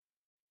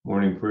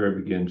Morning prayer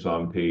begins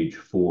on page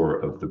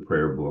 4 of the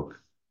prayer book.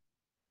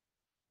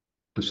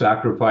 The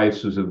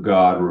sacrifices of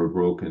God are a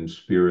broken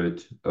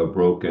spirit, a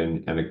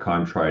broken and a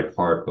contrite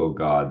heart, O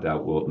God,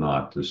 thou wilt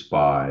not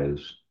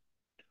despise.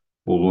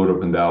 O Lord,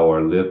 open thou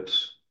our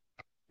lips.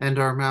 And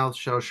our mouth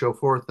shall show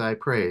forth thy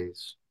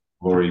praise,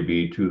 Glory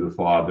be to the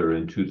Father,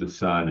 and to the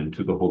Son, and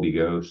to the Holy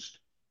Ghost.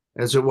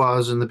 as it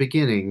was in the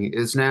beginning,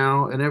 is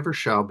now, and ever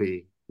shall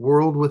be,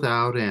 world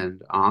without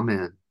end.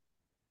 Amen.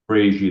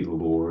 Praise ye the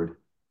Lord.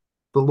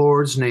 The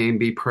Lord's name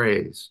be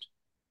praised.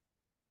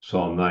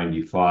 Psalm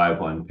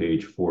 95 on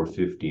page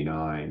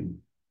 459.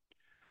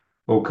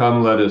 O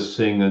come, let us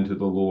sing unto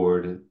the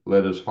Lord.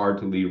 Let us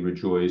heartily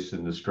rejoice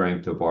in the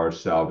strength of our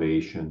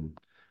salvation.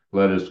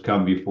 Let us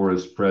come before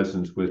his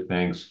presence with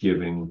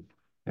thanksgiving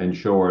and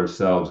show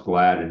ourselves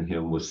glad in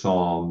him with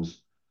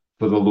psalms.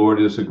 For the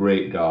Lord is a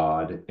great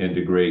God and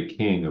a great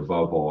King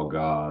above all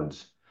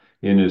gods.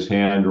 In his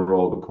hand are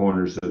all the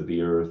corners of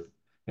the earth,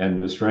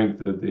 and the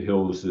strength of the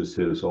hills is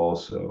his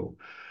also.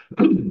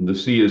 The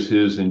sea is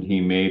his, and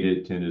he made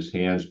it, and his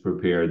hands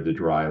prepared the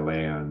dry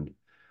land.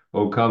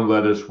 O come,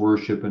 let us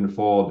worship and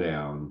fall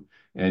down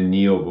and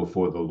kneel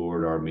before the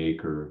Lord our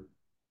Maker.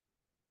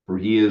 For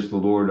he is the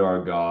Lord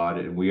our God,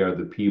 and we are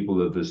the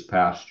people of his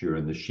pasture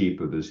and the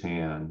sheep of his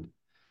hand.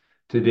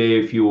 Today,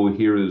 if you will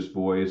hear his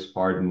voice,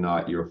 harden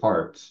not your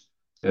hearts,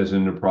 as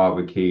in the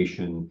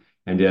provocation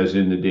and as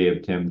in the day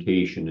of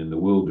temptation in the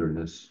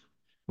wilderness,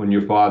 when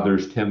your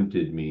fathers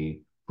tempted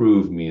me,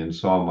 proved me, and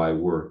saw my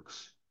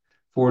works.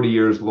 40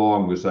 years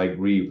long was I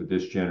grieved with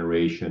this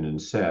generation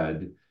and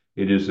said,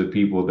 it is a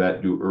people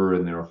that do err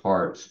in their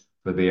hearts,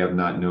 for they have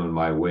not known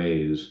my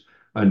ways,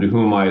 unto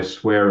whom I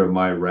swear in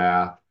my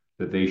wrath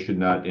that they should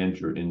not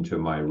enter into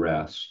my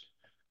rest.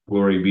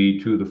 Glory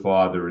be to the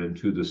Father, and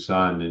to the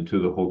Son, and to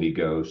the Holy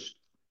Ghost,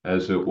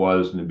 as it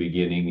was in the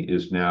beginning,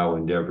 is now,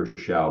 and ever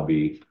shall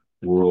be,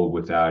 world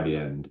without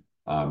end.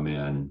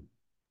 Amen.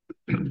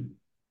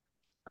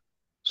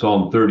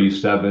 Psalm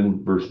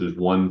 37, verses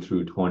 1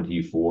 through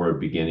 24,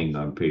 beginning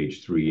on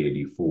page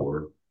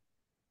 384.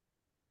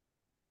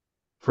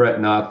 Fret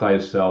not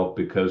thyself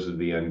because of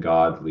the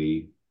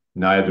ungodly,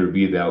 neither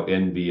be thou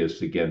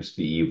envious against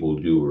the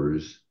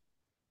evildoers.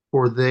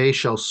 For they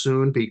shall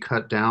soon be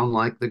cut down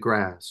like the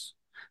grass,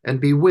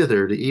 and be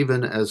withered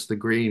even as the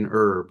green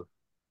herb.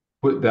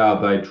 Put thou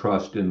thy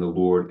trust in the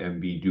Lord, and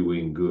be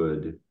doing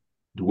good.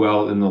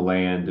 Dwell in the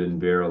land,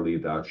 and verily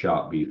thou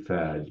shalt be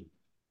fed.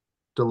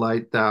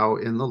 Delight thou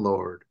in the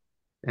Lord,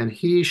 and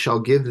he shall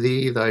give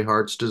thee thy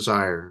heart's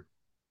desire.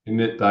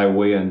 Commit thy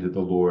way unto the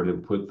Lord,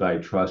 and put thy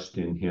trust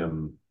in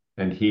him,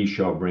 and he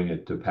shall bring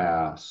it to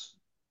pass.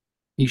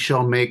 He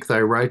shall make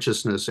thy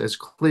righteousness as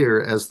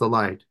clear as the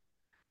light,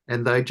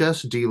 and thy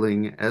just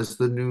dealing as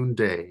the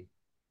noonday.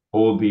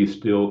 Hold thee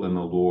still in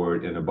the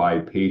Lord, and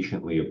abide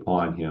patiently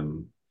upon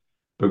him.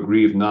 But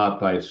grieve not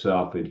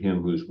thyself at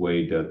him whose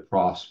way doth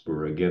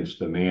prosper, against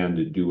the man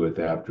that doeth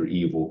after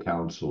evil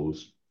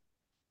counsels.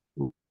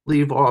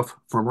 Leave off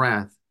from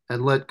wrath,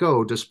 and let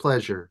go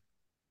displeasure.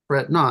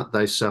 Fret not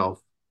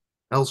thyself,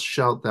 else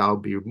shalt thou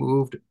be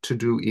moved to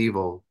do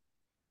evil.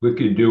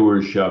 Wicked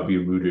doers shall be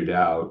rooted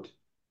out,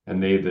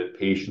 and they that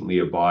patiently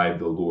abide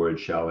the Lord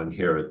shall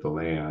inherit the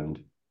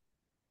land.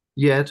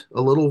 Yet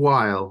a little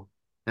while,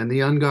 and the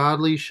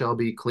ungodly shall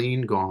be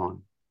clean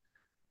gone.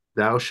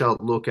 Thou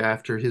shalt look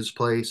after his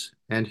place,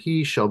 and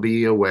he shall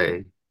be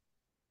away.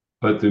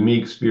 But the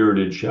meek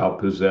spirited shall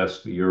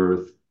possess the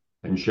earth,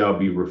 and shall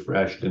be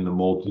refreshed in the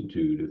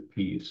multitude of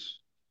peace.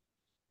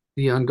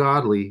 The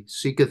ungodly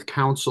seeketh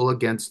counsel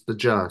against the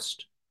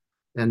just,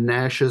 and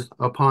gnasheth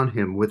upon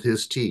him with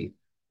his teeth.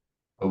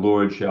 The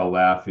Lord shall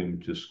laugh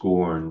him to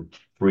scorn,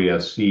 for he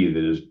hath seen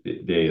that his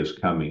day is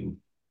coming.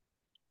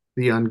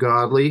 The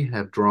ungodly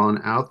have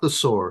drawn out the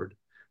sword,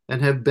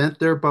 and have bent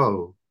their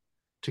bow,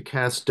 to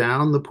cast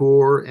down the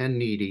poor and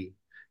needy,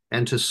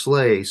 and to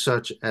slay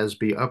such as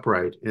be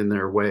upright in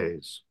their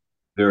ways.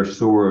 Their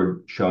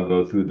sword shall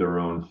go through their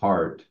own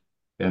heart,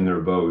 and their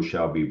bow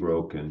shall be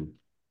broken.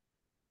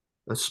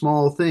 A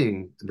small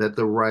thing that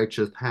the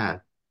righteous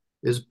hath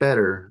is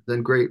better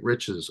than great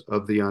riches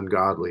of the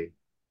ungodly.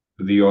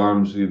 The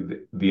arms of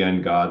the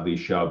ungodly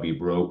shall be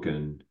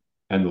broken,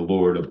 and the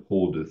Lord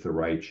upholdeth the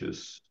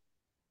righteous.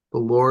 The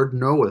Lord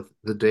knoweth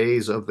the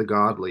days of the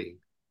godly,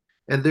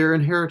 and their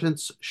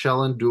inheritance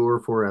shall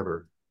endure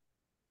forever.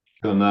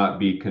 Shall not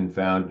be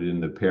confounded in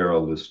the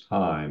perilous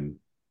time,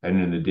 and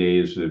in the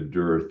days of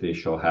dearth they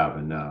shall have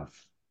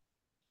enough.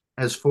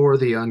 As for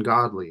the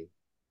ungodly,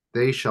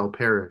 they shall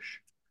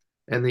perish,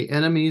 and the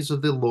enemies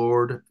of the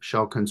Lord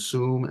shall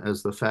consume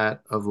as the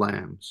fat of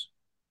lambs.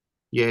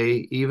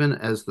 Yea, even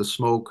as the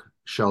smoke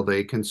shall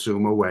they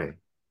consume away.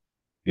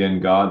 The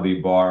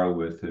ungodly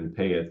borroweth and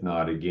payeth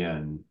not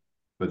again,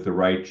 but the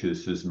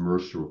righteous is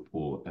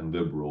merciful and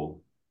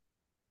liberal.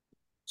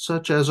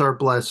 Such as are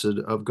blessed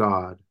of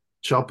God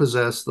shall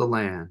possess the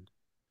land,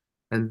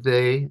 and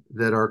they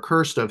that are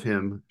cursed of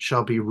him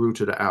shall be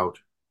rooted out.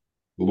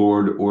 The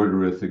Lord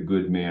ordereth a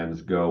good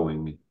man's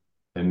going,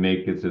 and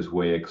maketh his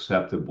way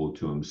acceptable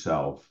to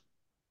himself.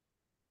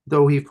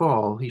 Though he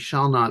fall, he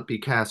shall not be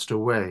cast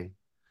away,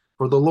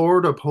 for the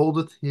Lord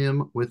upholdeth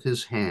him with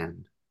his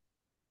hand.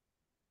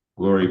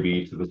 Glory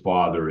be to the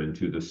Father, and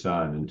to the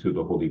Son, and to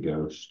the Holy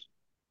Ghost.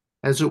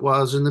 As it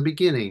was in the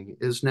beginning,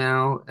 is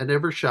now, and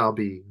ever shall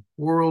be,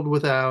 world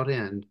without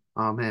end.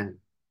 Amen.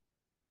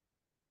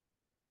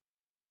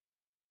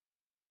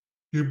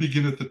 Here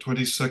beginneth the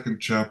 22nd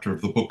chapter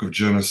of the book of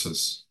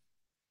Genesis.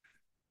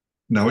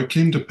 Now it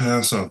came to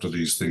pass after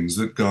these things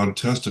that God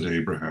tested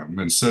Abraham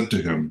and said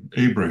to him,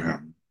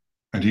 Abraham.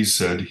 And he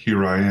said,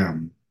 Here I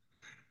am.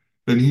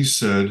 Then he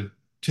said,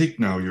 Take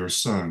now your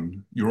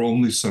son, your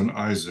only son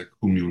Isaac,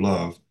 whom you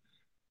love,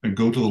 and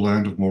go to the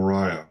land of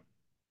Moriah,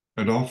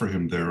 and offer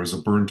him there as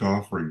a burnt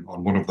offering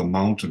on one of the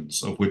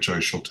mountains of which I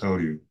shall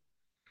tell you.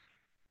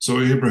 So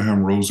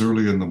Abraham rose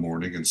early in the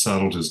morning and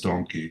saddled his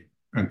donkey,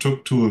 and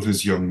took two of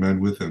his young men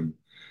with him,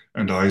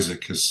 and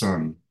Isaac his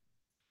son.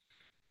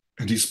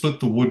 And he split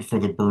the wood for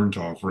the burnt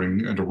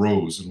offering, and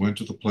arose and went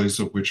to the place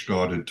of which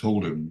God had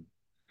told him.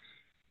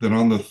 Then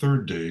on the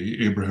third day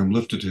Abraham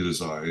lifted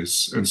his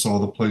eyes, and saw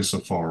the place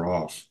afar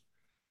off.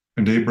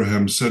 And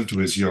Abraham said to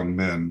his young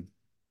men,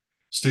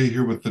 Stay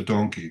here with the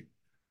donkey.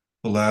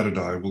 The lad and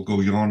I will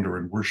go yonder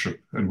and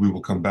worship, and we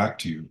will come back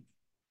to you.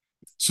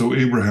 So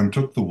Abraham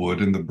took the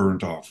wood and the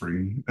burnt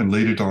offering, and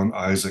laid it on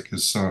Isaac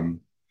his son.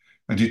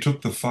 And he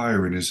took the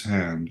fire in his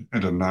hand,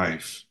 and a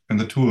knife, and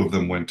the two of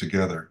them went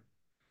together.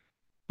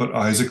 But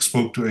Isaac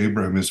spoke to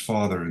Abraham his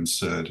father, and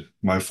said,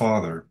 My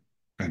father.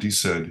 And he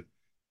said,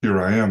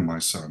 Here I am, my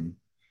son.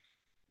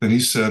 Then he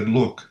said,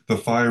 Look, the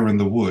fire and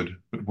the wood,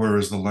 but where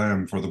is the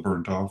lamb for the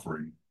burnt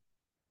offering?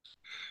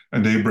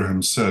 And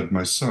Abraham said,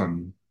 My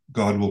son,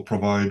 God will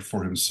provide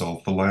for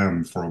himself the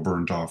lamb for a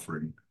burnt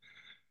offering.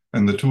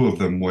 And the two of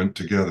them went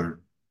together.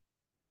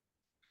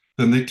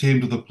 Then they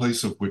came to the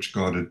place of which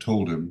God had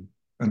told him,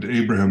 and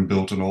Abraham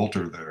built an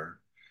altar there,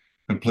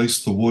 and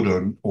placed the wood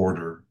on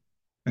order.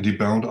 And he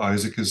bound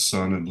Isaac his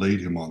son, and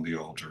laid him on the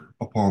altar,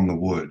 upon the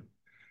wood.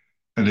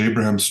 And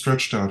Abraham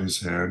stretched out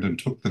his hand, and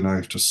took the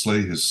knife to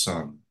slay his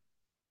son.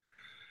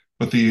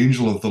 But the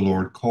angel of the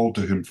Lord called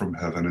to him from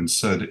heaven, and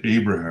said,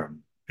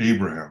 Abraham,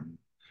 Abraham.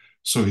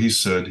 So he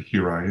said,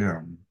 Here I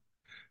am.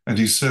 And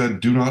he said,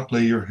 Do not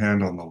lay your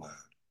hand on the lad,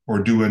 or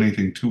do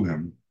anything to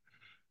him.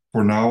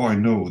 For now I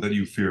know that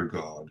you fear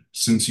God,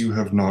 since you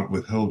have not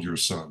withheld your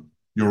son,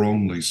 your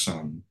only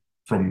son,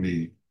 from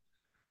me.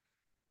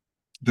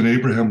 Then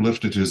Abraham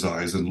lifted his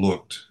eyes and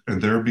looked,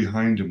 and there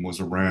behind him was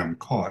a ram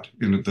caught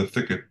in the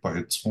thicket by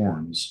its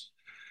horns.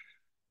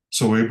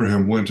 So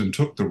Abraham went and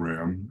took the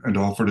ram, and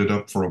offered it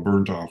up for a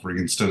burnt offering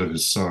instead of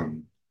his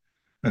son.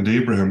 And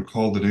Abraham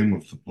called the name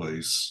of the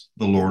place,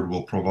 The Lord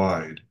will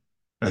provide,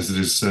 as it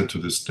is said to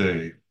this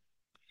day,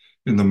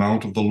 In the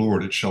mount of the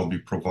Lord it shall be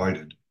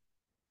provided.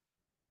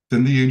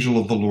 Then the angel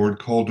of the Lord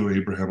called to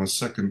Abraham a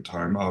second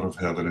time out of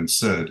heaven, and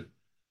said,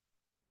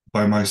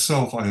 By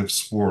myself I have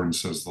sworn,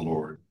 says the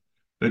Lord,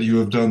 that you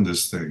have done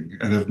this thing,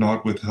 and have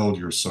not withheld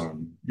your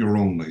son, your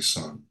only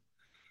son.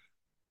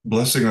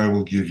 Blessing I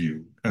will give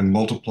you, and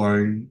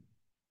multiplying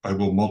I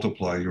will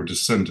multiply your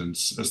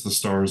descendants as the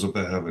stars of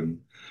the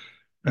heaven,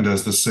 and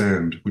as the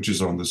sand which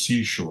is on the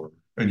seashore,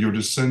 and your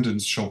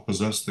descendants shall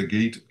possess the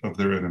gate of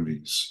their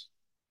enemies.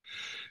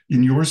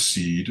 In your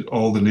seed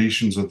all the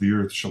nations of the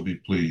earth shall be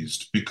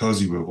pleased,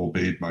 because you have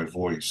obeyed my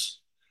voice.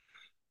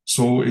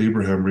 So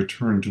Abraham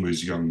returned to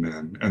his young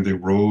men, and they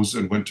rose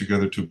and went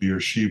together to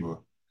Beersheba,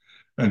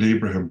 and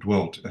Abraham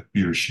dwelt at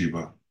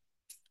Beersheba.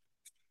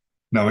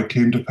 Now it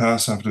came to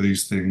pass after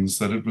these things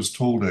that it was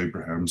told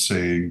Abraham,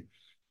 saying,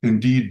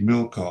 Indeed,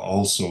 Milcah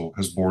also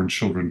has borne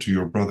children to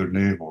your brother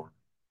Nahor.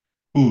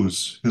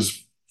 Uz,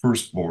 his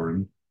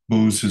firstborn,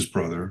 Buz, his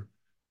brother,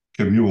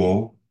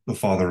 Kemuel, the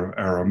father of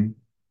Aram,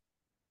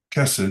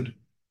 Kesed,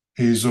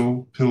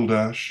 Hazo,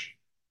 Pildash,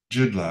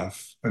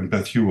 Jidlaph, and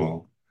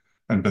Bethuel.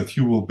 And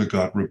Bethuel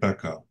begot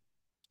Rebekah.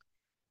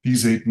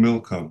 These 8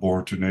 Milcah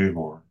bore to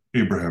Nahor,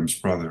 Abraham's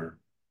brother.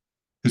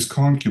 His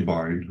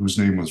concubine, whose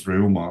name was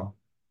Reumah,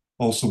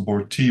 also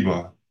bore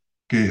Tebah,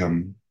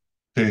 Gaham,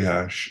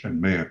 Tahash,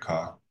 and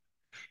Maacah.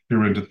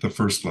 Here endeth the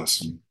first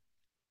lesson.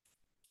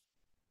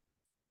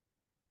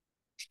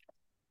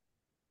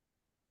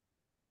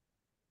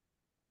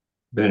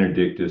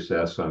 Benedictus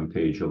es on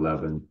page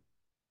 11.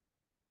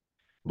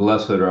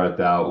 Blessed art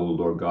thou, O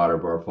Lord God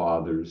of our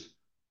fathers,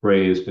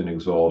 praised and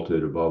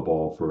exalted above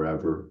all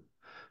forever.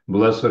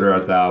 Blessed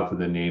art thou for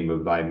the name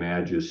of thy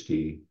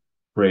majesty,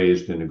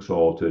 praised and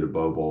exalted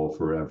above all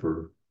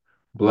forever.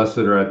 Blessed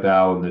art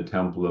thou in the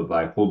temple of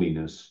thy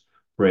holiness,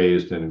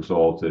 praised and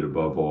exalted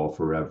above all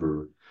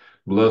forever.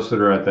 Blessed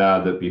art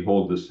thou that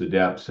beholdest the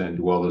depths and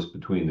dwellest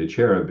between the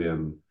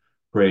cherubim,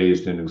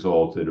 praised and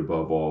exalted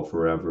above all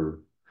forever.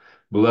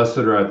 Blessed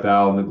art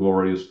thou in the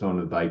glorious throne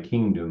of thy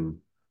kingdom,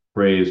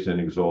 praised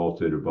and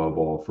exalted above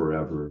all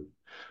forever.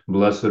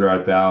 Blessed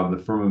art thou in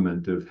the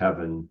firmament of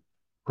heaven,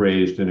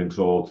 praised and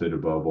exalted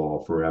above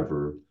all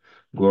forever.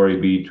 Glory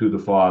be to the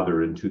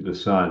Father, and to the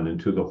Son, and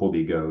to the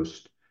Holy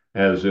Ghost,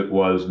 as it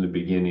was in the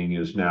beginning,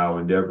 is now,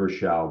 and ever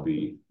shall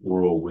be,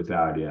 world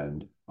without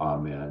end.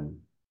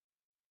 Amen.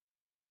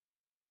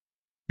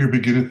 Here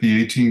beginneth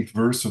the 18th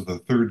verse of the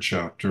 3rd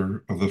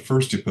chapter of the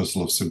first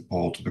epistle of St.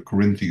 Paul to the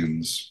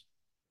Corinthians.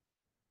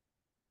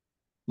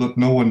 Let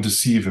no one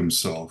deceive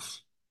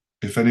himself.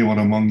 If anyone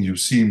among you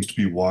seems to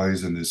be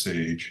wise in this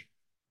age,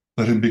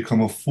 let him become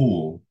a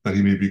fool, that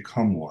he may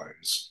become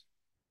wise.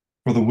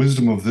 For the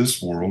wisdom of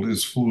this world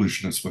is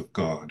foolishness with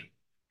God.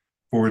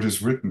 For it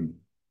is written,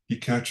 He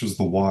catches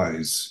the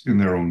wise in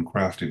their own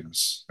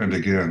craftiness. And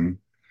again,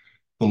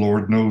 the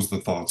Lord knows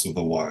the thoughts of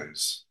the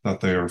wise,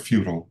 that they are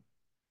futile.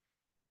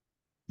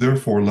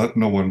 Therefore let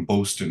no one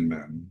boast in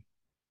men,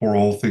 for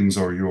all things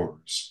are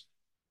yours,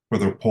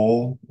 whether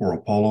Paul or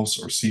Apollos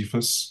or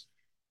Cephas,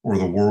 or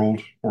the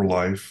world or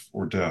life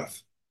or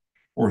death,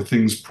 or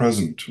things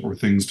present or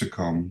things to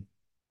come,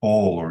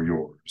 all are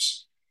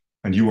yours,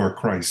 and you are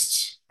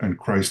Christ's, and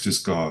Christ is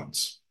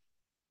God's.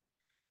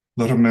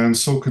 Let a man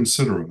so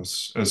consider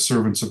us as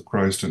servants of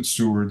Christ and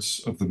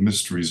stewards of the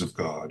mysteries of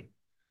God.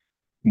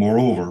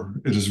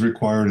 Moreover, it is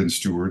required in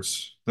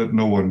stewards that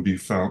one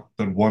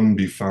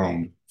be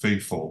found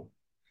faithful.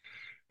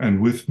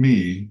 And with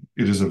me,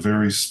 it is a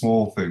very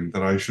small thing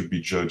that I should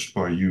be judged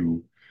by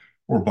you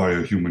or by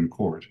a human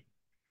court.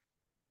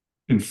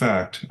 In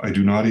fact, I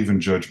do not even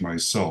judge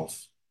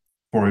myself,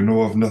 for I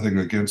know of nothing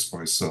against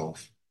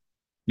myself.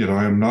 Yet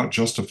I am not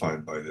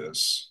justified by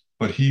this,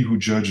 but he who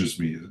judges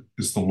me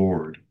is the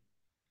Lord.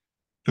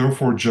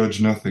 Therefore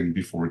judge nothing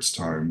before its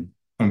time,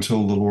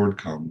 until the Lord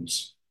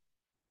comes,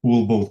 who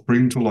will both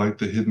bring to light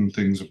the hidden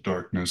things of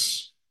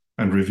darkness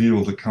and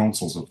reveal the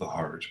counsels of the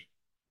heart.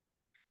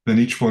 Then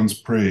each one's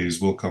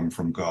praise will come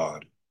from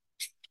God.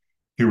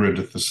 Here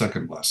endeth the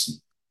second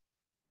lesson.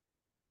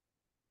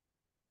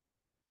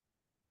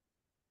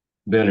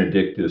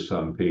 Benedictus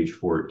on page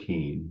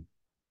 14.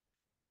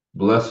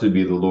 Blessed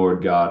be the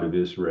Lord God of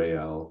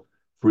Israel,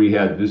 for he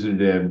hath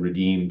visited and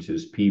redeemed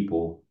his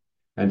people,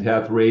 and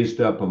hath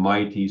raised up a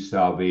mighty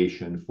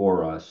salvation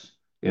for us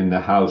in the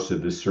house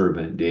of his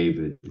servant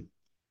David,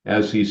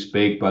 as he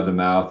spake by the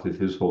mouth of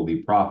his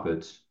holy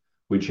prophets,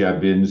 which have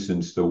been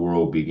since the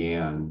world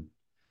began,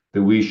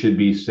 that we should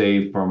be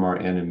saved from our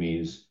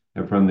enemies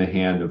and from the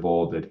hand of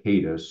all that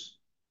hate us,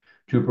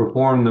 to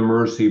perform the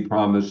mercy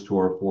promised to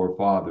our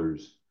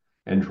forefathers,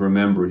 and to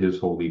remember his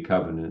holy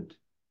covenant,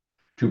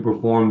 to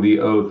perform the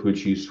oath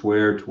which he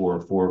sware to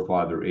our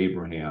forefather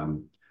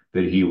Abraham,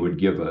 that he would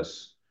give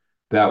us,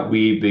 that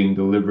we, being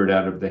delivered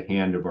out of the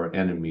hand of our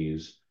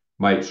enemies,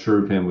 might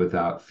serve him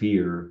without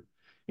fear,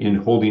 in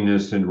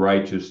holiness and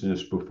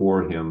righteousness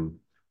before him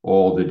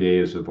all the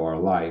days of our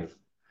life.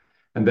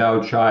 And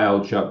thou,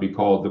 child, shalt be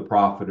called the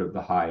prophet of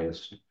the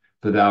highest,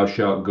 for thou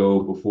shalt go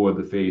before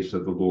the face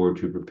of the Lord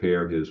to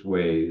prepare his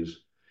ways,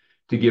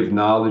 to give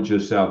knowledge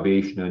of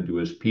salvation unto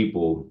his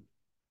people,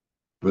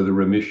 for the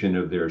remission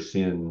of their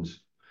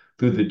sins,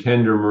 through the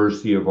tender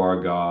mercy of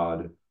our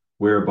God,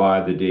 whereby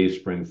the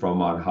dayspring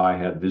from on high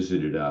hath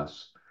visited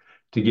us,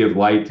 to give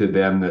light to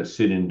them that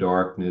sit in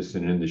darkness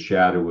and in the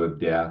shadow of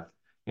death,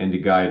 and to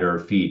guide our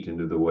feet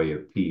into the way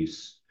of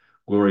peace.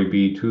 Glory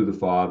be to the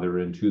Father,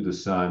 and to the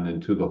Son,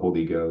 and to the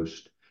Holy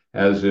Ghost,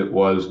 as it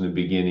was in the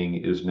beginning,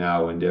 is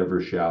now, and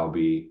ever shall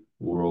be,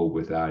 world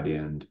without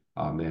end.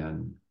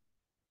 Amen.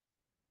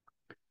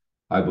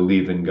 I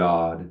believe in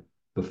God,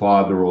 the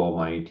Father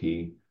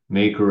Almighty,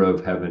 maker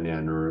of heaven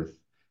and earth,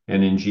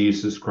 and in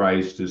Jesus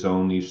Christ, his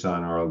only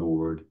Son, our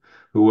Lord,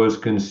 who was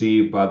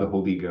conceived by the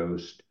Holy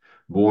Ghost,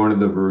 born of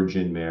the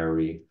Virgin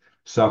Mary,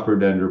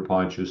 suffered under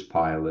Pontius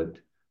Pilate,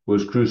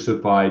 was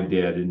crucified,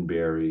 dead, and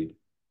buried.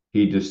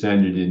 He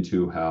descended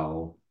into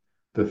hell.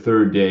 The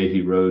third day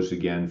he rose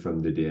again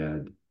from the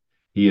dead.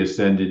 He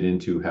ascended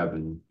into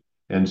heaven,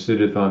 and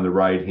sitteth on the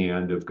right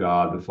hand of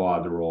God the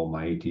Father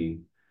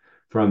Almighty.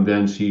 From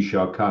thence he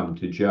shall come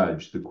to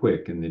judge the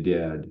quick and the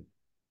dead.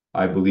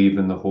 I believe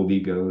in the Holy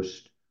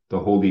Ghost, the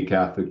Holy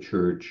Catholic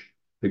Church,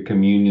 the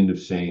communion of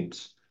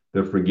saints,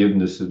 the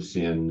forgiveness of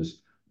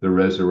sins, the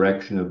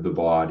resurrection of the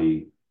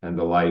body, and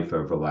the life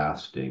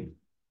everlasting.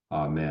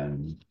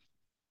 Amen.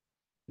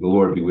 The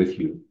Lord be with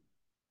you.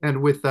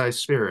 And with thy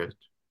spirit.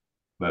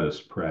 Let us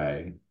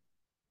pray.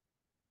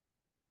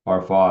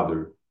 Our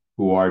Father,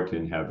 who art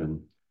in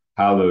heaven,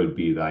 hallowed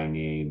be thy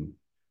name.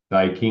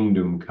 Thy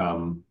kingdom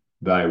come,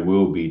 thy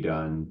will be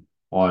done,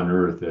 on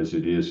earth as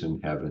it is in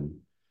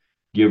heaven.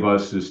 Give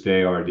us this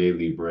day our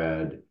daily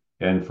bread,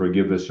 and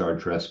forgive us our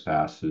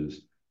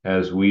trespasses,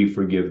 as we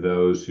forgive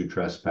those who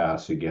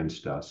trespass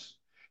against us.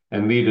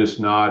 And lead us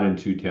not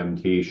into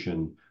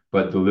temptation,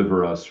 but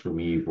deliver us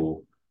from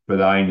evil. For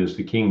thine is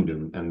the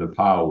kingdom, and the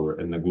power,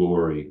 and the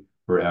glory,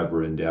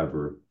 forever and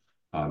ever.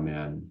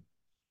 Amen.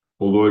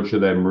 O Lord, show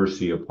thy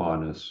mercy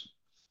upon us.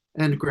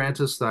 And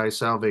grant us thy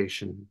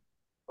salvation.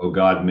 O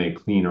God,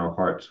 make clean our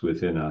hearts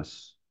within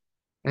us.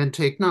 And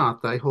take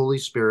not thy Holy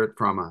Spirit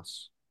from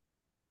us.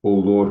 O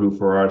Lord, who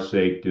for our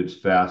sake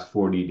didst fast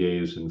 40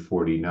 days and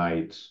 40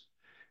 nights,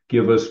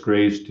 give us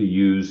grace to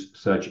use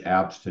such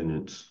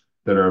abstinence,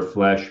 that our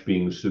flesh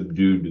being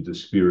subdued to the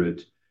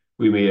Spirit,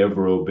 we may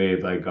ever obey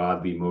thy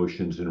godly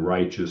motions in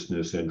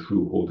righteousness and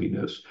true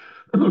holiness,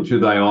 to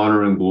thy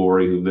honor and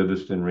glory, who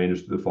livest and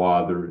reignest with the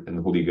Father and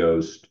the Holy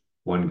Ghost,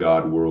 one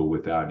God, world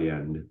without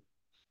end.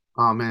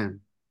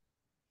 Amen.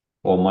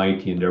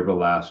 Almighty and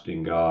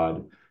everlasting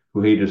God,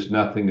 who hatest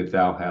nothing that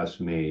thou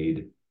hast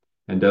made,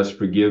 and dost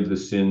forgive the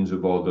sins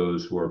of all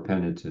those who are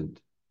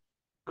penitent,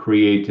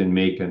 create and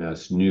make in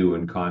us new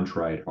and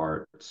contrite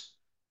hearts,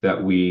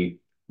 that we,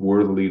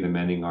 worthily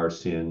lamenting our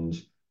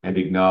sins and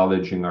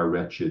acknowledging our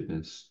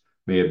wretchedness,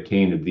 may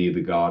obtain of thee,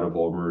 the God of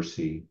all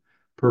mercy,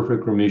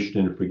 perfect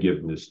remission and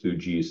forgiveness through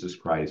Jesus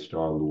Christ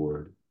our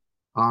Lord.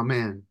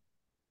 Amen.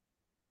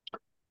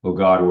 O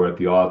God, who art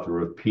the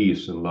author of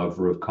peace and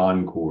lover of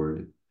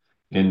concord,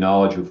 in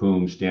knowledge of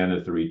whom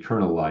standeth their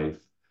eternal life,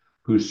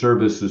 whose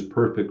service is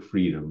perfect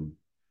freedom,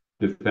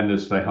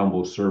 defendest thy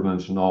humble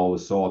servants in all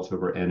assaults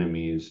of our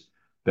enemies,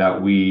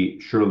 that we,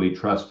 surely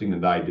trusting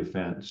in thy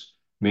defense,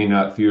 may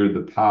not fear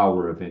the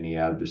power of any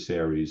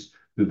adversaries,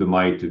 through the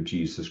might of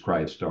Jesus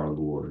Christ our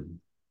Lord.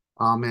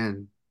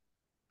 Amen.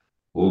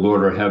 O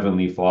Lord, our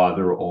heavenly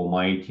Father,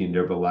 almighty and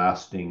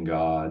everlasting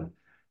God,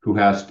 who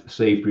hast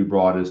safely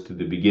brought us to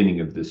the beginning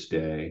of this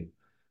day,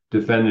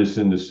 defend us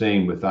in the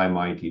same with thy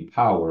mighty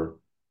power,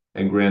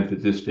 and grant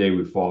that this day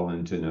we fall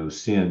into no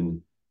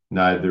sin,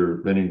 neither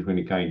run into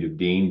any kind of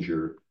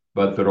danger,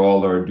 but that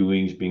all our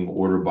doings, being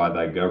ordered by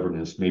thy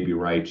governance, may be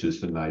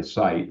righteous in thy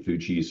sight, through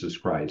Jesus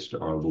Christ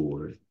our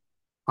Lord.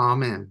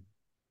 Amen.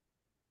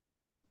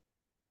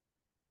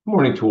 Good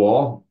morning to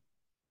all.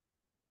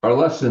 Our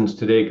lessons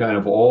today kind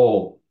of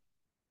all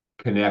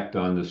connect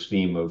on this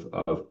theme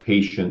of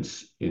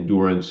patience,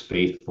 endurance,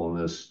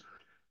 faithfulness.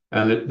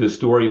 And the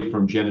story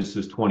from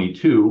Genesis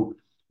 22,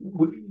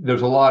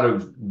 there's a lot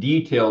of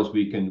details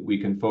we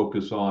can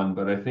focus on,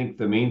 but I think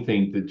the main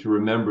thing to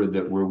remember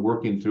that we're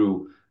working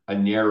through a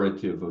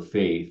narrative of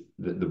faith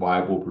that the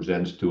Bible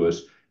presents to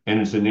us,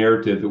 and it's a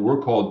narrative that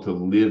we're called to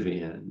live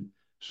in.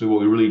 So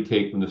what we really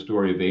take from the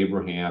story of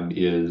Abraham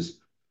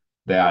is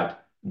that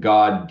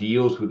God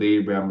deals with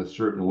Abraham a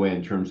certain way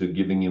in terms of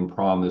giving him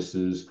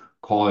promises,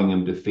 calling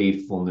him to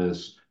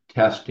faithfulness,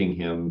 testing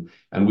him,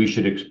 and we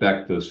should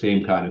expect those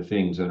same kind of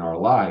things in our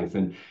life.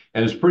 And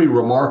it's pretty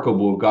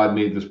remarkable. God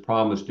made this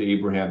promise to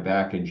Abraham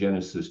back in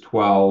Genesis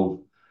 12,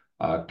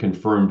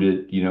 confirmed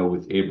it,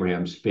 with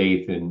Abraham's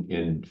faith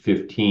in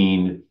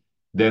 15.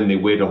 Then they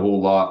wait a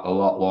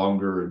lot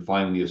longer, and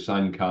finally a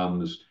son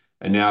comes,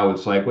 and now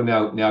it's like, well,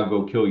 now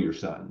go kill your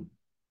son,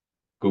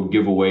 go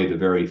give away the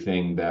very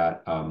thing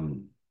that I've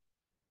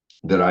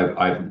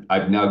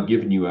now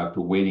given you after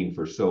waiting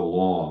for so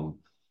long.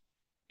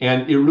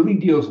 And it really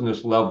deals in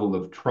this level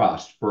of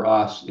trust for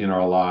us in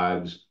our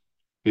lives.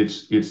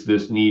 It's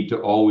this need to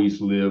always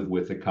live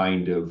with a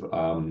kind of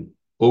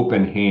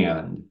open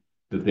hand,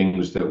 the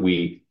things that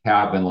we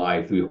have in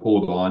life, we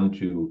hold on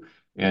to.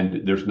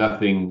 And there's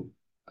nothing,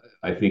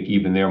 I think,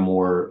 even they're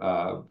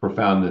more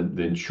profound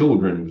than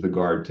children with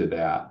regard to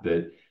that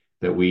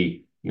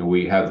we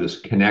have this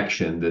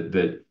connection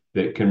that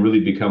can really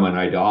become an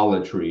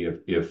idolatry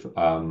if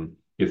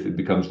it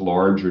becomes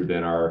larger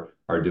than our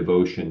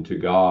devotion to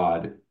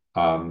God,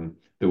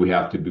 that we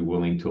have to be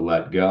willing to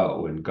let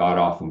go. And God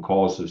often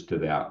calls us to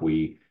that.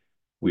 We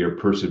are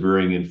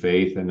persevering in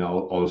faith, and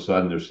all of a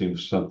sudden there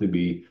seems something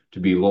to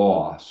be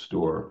lost,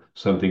 or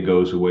something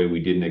goes away we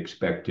didn't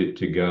expect it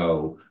to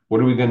go.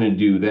 What are we going to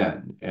do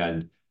then?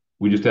 And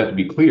we just have to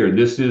be clear.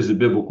 This is a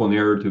biblical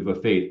narrative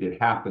of faith. It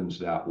happens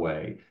that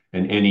way.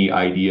 And any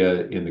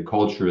idea in the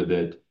culture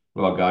that,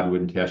 well, God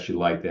wouldn't test you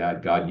like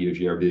that, God gives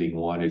you everything you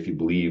want if you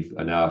believe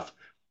enough.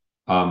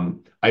 I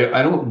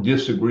don't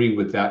disagree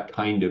with that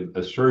kind of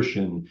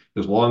assertion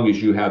as long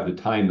as you have the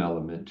time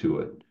element to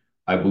it.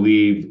 I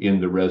believe in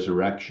the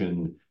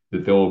resurrection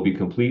that there will be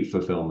complete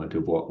fulfillment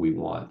of what we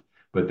want,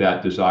 but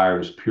that desire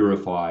is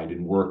purified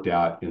and worked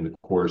out in the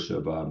course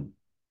of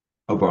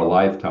our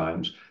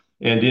lifetimes.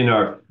 And in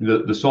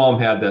the psalm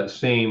had that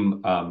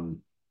same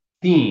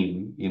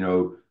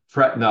theme,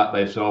 fret not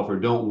thyself, or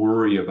don't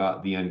worry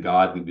about the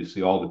ungodly. We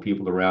see all the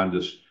people around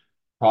us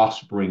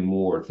prospering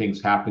more,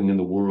 things happening in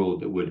the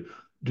world that would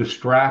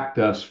distract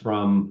us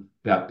from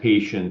that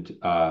patient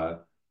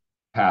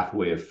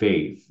pathway of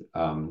faith.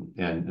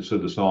 And so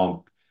the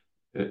psalm,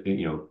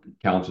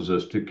 counsels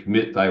us to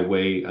commit thy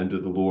way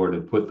unto the Lord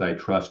and put thy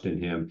trust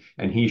in him,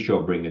 and he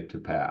shall bring it to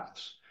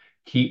pass.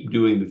 Keep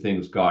doing the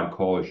things God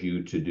calls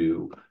you to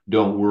do.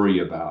 Don't worry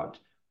about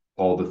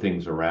all the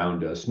things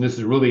around us. And this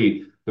is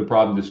really the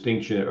problem.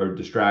 Distinction or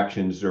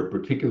distractions, or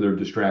particular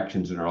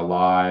distractions in our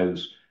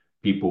lives,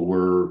 people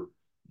we're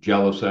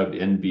jealous of,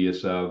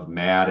 envious of,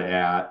 mad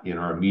at in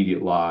our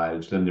immediate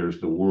lives. Then there's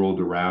the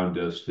world around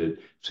us that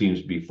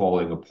seems to be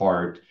falling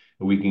apart,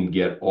 and we can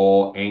get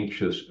all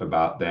anxious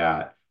about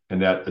that.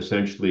 And that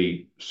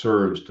essentially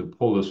serves to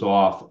pull us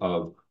off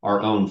of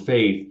our own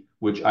faith,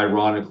 which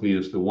ironically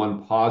is the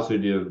one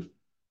positive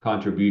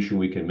contribution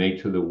we can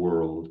make to the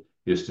world,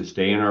 is to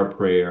stay in our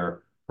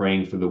prayer,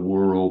 praying for the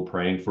world,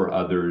 praying for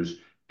others,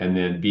 and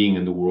then being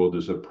in the world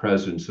as a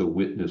presence, a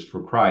witness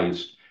for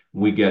Christ.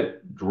 We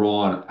get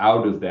drawn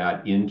out of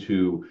that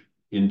into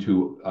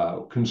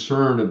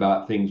concern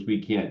about things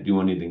we can't do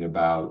anything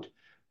about.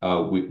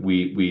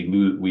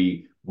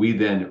 We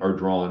then are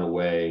drawn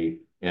away,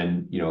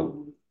 and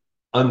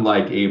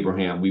unlike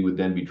Abraham, we would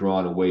then be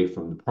drawn away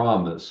from the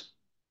promise.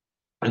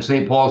 And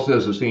St. Paul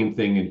says the same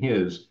thing in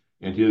his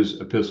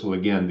epistle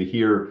again.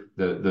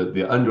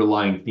 The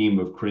underlying theme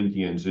of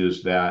Corinthians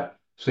is that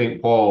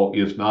St. Paul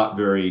is not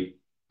very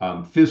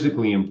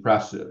physically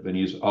impressive, and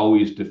he's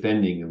always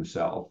defending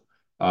himself.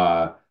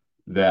 So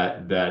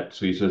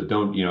he says,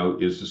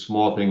 don't, is a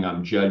small thing,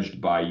 I'm judged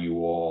by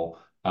you all.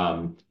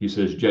 He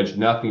says, judge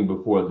nothing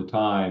before the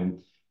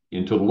time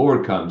until the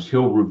Lord comes.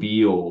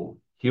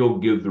 He'll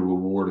give the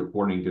reward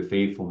according to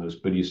faithfulness.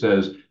 But he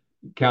says,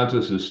 counts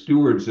us as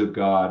stewards of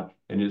God,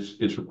 and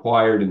it's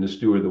required in the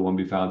steward that one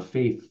be found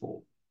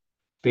faithful.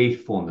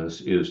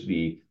 Faithfulness is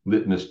the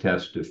litmus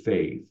test of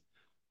faith.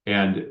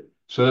 And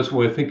so that's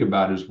what I think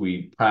about as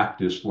we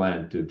practice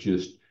Lent, of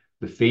just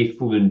the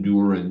faithful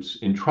endurance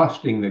in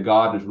trusting that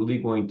God is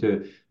really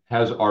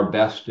has our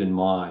best in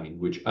mind,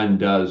 which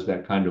undoes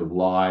that kind of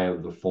lie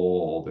of the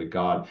fall, that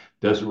God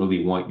doesn't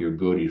really want your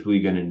good. He's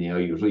really going to nail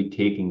you. He's really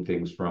taking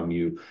things from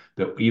you,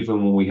 that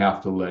even when we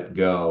have to let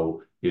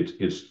go,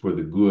 it's for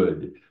the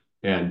good.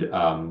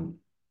 And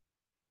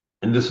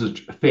this is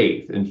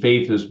faith. And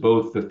faith is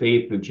both the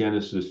faith of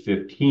Genesis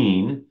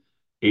 15,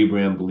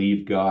 Abraham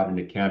believed God and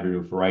accounted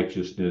him for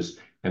righteousness,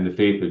 and the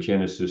faith of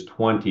Genesis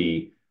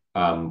 20,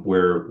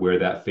 where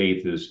that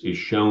faith is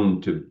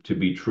shown to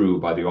be true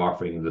by the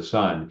offering of the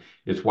Son.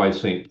 It's why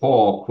St.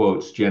 Paul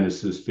quotes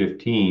Genesis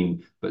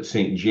 15, but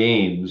St.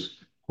 James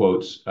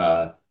quotes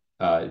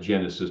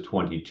Genesis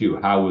 22.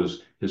 How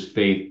was his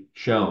faith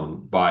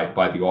shown? By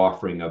the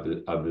offering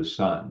of his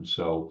Son.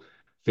 So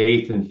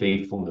faith and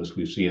faithfulness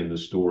we see in the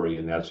story,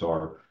 and that's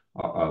our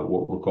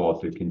what we're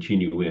called to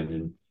continue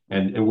in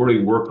and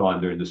really work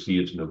on during the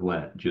season of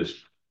Lent, just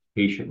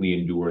patiently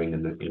enduring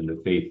in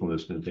the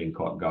faithfulness and thing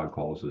God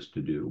calls us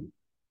to do.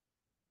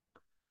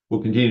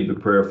 We'll continue the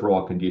prayer for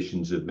all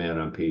conditions of man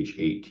on page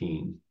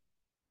 18.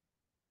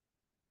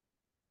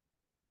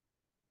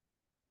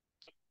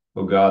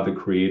 O God, the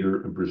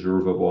creator and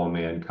preserver of all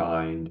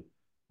mankind,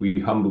 we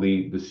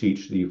humbly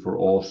beseech thee for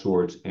all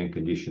sorts and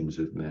conditions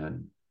of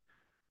men,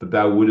 that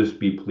thou wouldest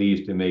be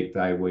pleased to make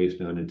thy ways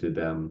known unto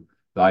them,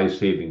 thy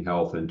saving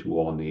health unto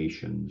all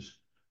nations.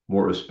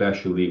 More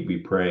especially, we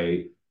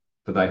pray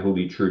for thy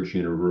holy church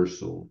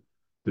universal,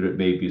 that it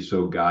may be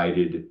so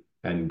guided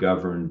and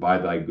governed by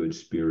thy good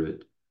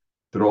spirit,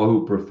 that all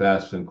who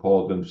profess and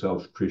call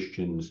themselves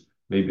Christians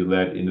may be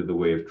led into the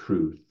way of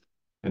truth,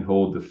 and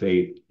hold the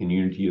faith in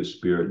unity of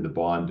spirit and the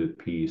bond of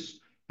peace,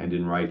 and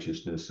in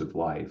righteousness of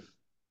life.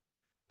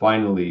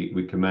 Finally,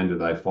 we commend to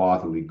thy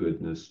fatherly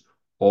goodness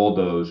all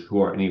those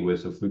who are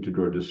anyways afflicted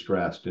or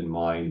distressed in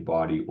mind,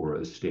 body, or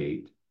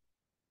estate.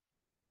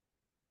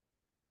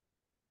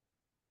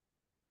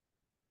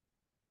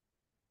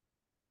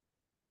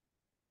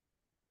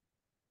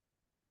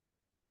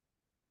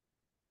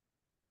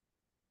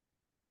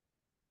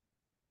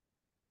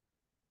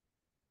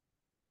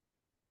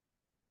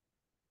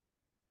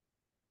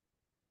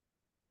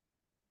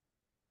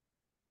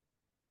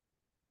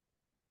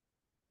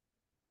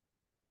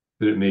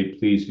 That it may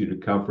please you to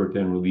comfort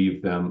and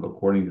relieve them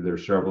according to their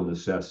several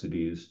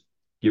necessities,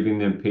 giving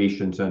them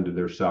patience under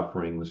their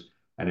sufferings,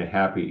 and a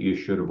happy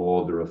issue of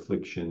all their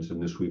afflictions.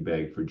 And this we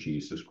beg for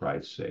Jesus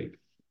Christ's sake.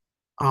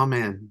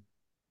 Amen.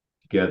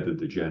 Together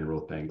the general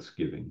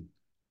thanksgiving.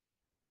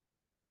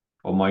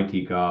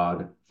 Almighty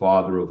God,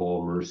 Father of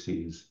all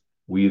mercies,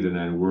 we the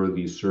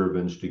unworthy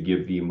servants to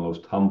give thee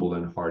most humble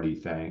and hearty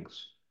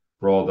thanks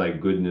for all thy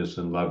goodness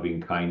and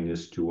loving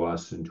kindness to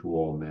us and to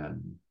all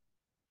men.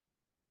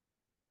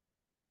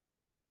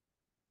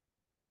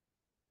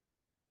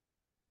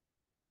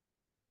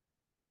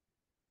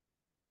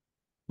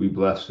 We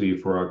bless thee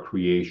for our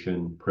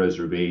creation,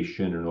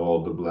 preservation, and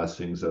all the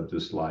blessings of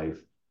this life,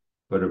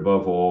 but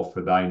above all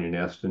for thine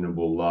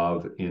inestimable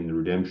love in the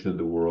redemption of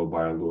the world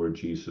by our Lord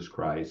Jesus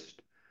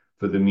Christ,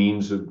 for the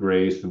means of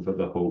grace and for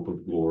the hope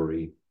of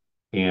glory.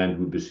 And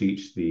we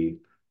beseech thee,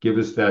 give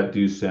us that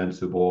due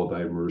sense of all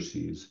thy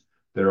mercies,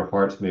 that our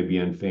hearts may be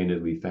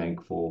unfeignedly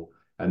thankful,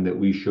 and that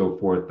we show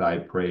forth thy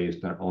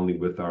praise not only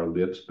with our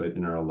lips but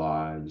in our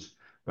lives,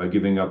 by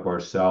giving up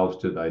ourselves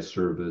to thy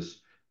service,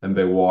 and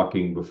by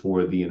walking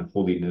before thee in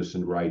holiness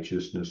and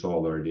righteousness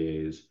all our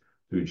days,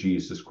 through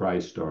Jesus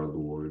Christ our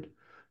Lord,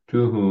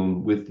 to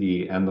whom, with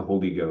thee and the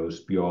Holy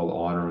Ghost, be all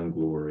honor and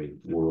glory,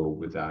 world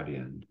without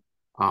end.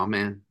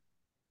 Amen.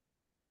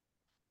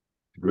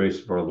 The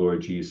grace of our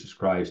Lord Jesus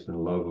Christ and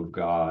the love of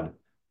God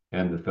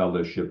and the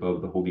fellowship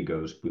of the Holy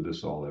Ghost with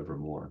us all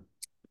evermore.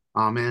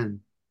 Amen.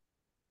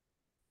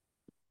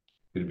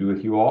 Good to be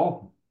with you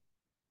all.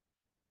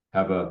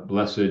 Have a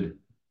blessed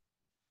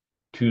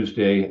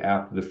Tuesday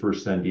after the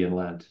first Sunday in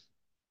Lent.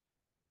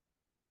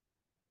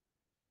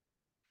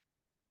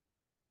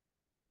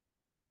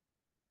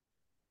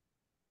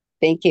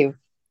 Thank you.